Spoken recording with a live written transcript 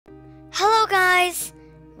guys!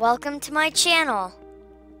 Welcome to my channel.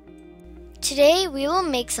 Today we will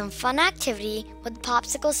make some fun activity with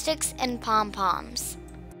popsicle sticks and pom-poms.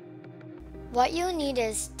 What you'll need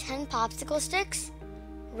is 10 popsicle sticks,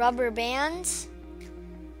 rubber bands,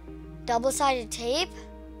 double-sided tape,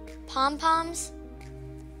 pom-poms,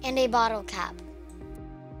 and a bottle cap.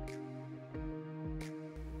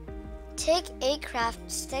 Take 8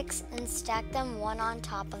 craft sticks and stack them one on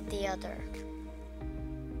top of the other.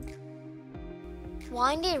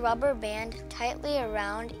 Wind a rubber band tightly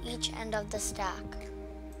around each end of the stack.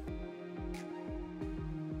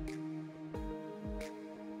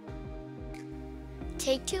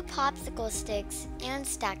 Take 2 popsicle sticks and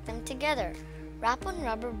stack them together. Wrap one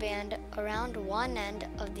rubber band around one end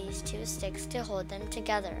of these 2 sticks to hold them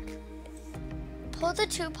together. Pull the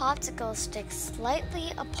 2 popsicle sticks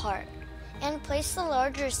slightly apart and place the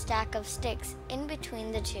larger stack of sticks in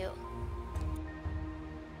between the 2.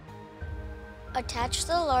 Attach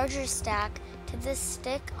the larger stack to the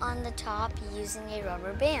stick on the top using a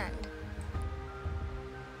rubber band.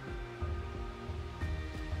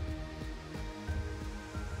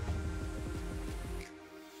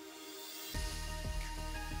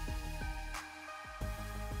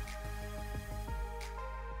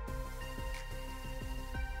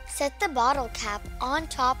 Set the bottle cap on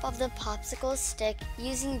top of the popsicle stick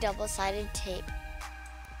using double-sided tape.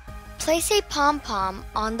 Place a pom-pom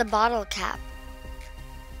on the bottle cap.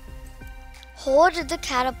 Hold the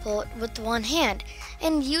catapult with one hand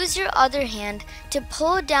and use your other hand to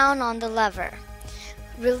pull down on the lever.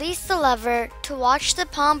 Release the lever to watch the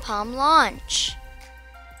pom-pom launch.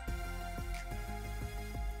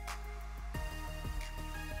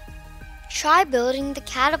 Try building the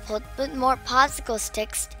catapult with more popsicle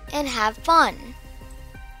sticks and have fun.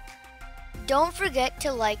 Don't forget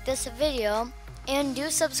to like this video and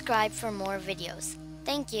do subscribe for more videos.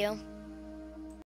 Thank you.